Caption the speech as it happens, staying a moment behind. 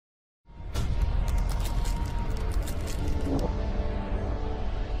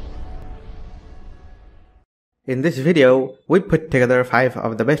In this video, we put together 5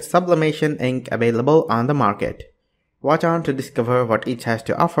 of the best sublimation ink available on the market. Watch on to discover what each has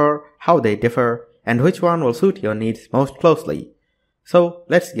to offer, how they differ, and which one will suit your needs most closely. So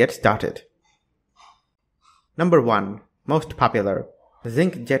let's get started. Number 1. Most popular,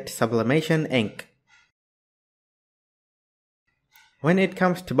 Xcinkjet Sublimation Ink. When it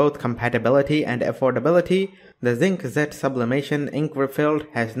comes to both compatibility and affordability, the Xcinkjet Sublimation Ink refilled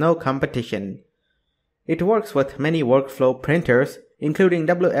has no competition. It works with many workflow printers, including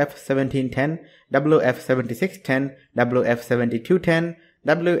WF-1710, WF-7610, WF-7210,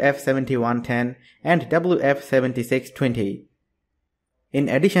 WF-7110, and WF-7620. In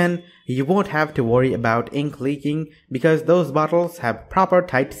addition, you won't have to worry about ink leaking because those bottles have proper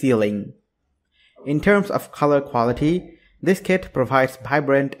tight sealing. In terms of color quality, this kit provides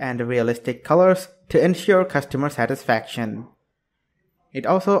vibrant and realistic colors to ensure customer satisfaction. It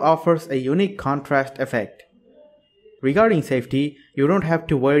also offers a unique contrast effect. Regarding safety, you don't have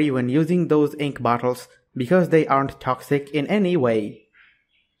to worry when using those ink bottles because they aren't toxic in any way.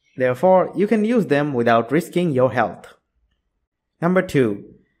 Therefore, you can use them without risking your health. Number 2.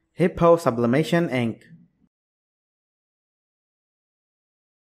 Hiipoo Sublimation Ink.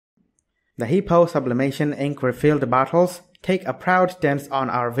 The Hiipoo Sublimation Ink refilled bottles take a proud stance on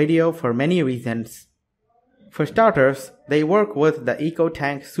our video for many reasons. For starters, they work with the Eco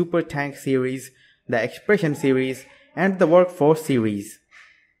Tank Super Tank series, the Expression series, and the Workforce series.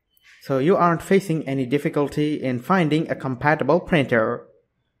 So you aren't facing any difficulty in finding a compatible printer.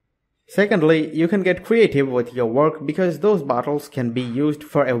 Secondly, you can get creative with your work because those bottles can be used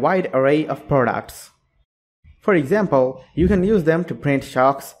for a wide array of products. For example, you can use them to print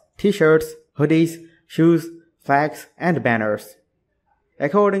socks, t-shirts, hoodies, shoes, flags, and banners.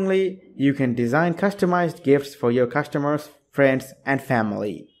 Accordingly, you can design customized gifts for your customers, friends, and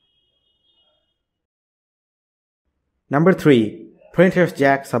family. Number 3. Printer's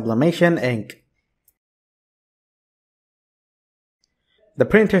Jack Sublimation Ink. The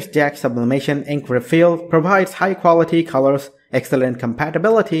Printer's Jack Sublimation Ink refill provides high-quality colors, excellent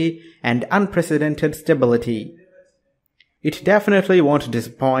compatibility, and unprecedented stability. It definitely won't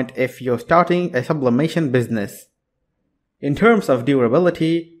disappoint if you're starting a sublimation business. In terms of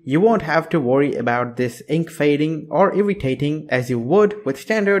durability, you won't have to worry about this ink fading or irritating as you would with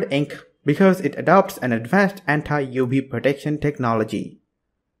standard ink because it adopts an advanced anti-UV protection technology.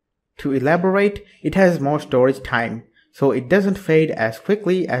 To elaborate, it has more storage time, so it doesn't fade as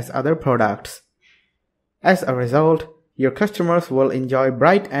quickly as other products. As a result, your customers will enjoy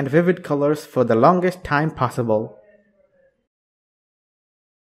bright and vivid colors for the longest time possible.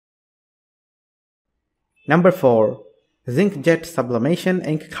 Number 4. Xcinkjet Sublimation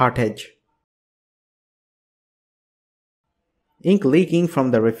Ink Cartridge. Ink leaking from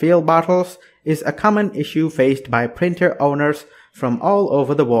the refill bottles is a common issue faced by printer owners from all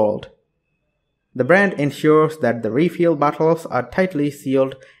over the world. The brand ensures that the refill bottles are tightly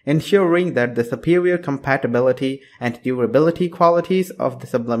sealed, ensuring that the superior compatibility and durability qualities of the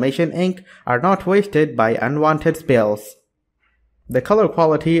sublimation ink are not wasted by unwanted spills. The color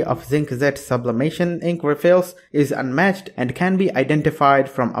quality of Xcinkjet Sublimation Ink refills is unmatched and can be identified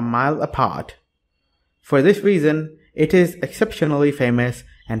from a mile apart. For this reason, it is exceptionally famous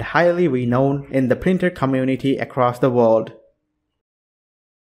and highly renowned in the printer community across the world.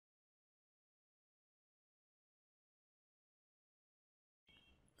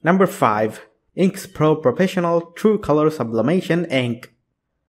 Number 5. INKXPRO Professional True Color Sublimation Ink.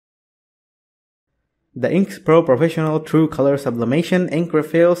 The INKXPRO Professional True Color Sublimation Ink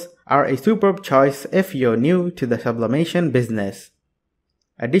refills are a superb choice if you're new to the sublimation business.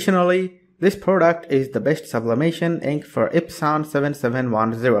 Additionally, this product is the best sublimation ink for Epson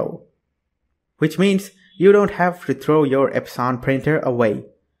 7710, which means you don't have to throw your Epson printer away.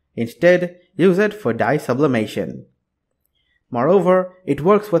 Instead, use it for dye sublimation. Moreover, it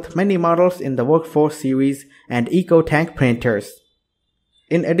works with many models in the Workforce series and Eco Tank printers.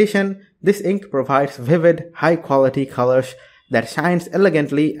 In addition, this ink provides vivid, high-quality colors that shines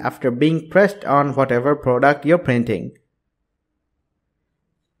elegantly after being pressed on whatever product you're printing.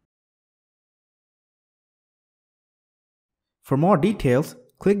 For more details,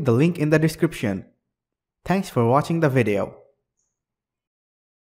 click the link in the description. Thanks for watching the video.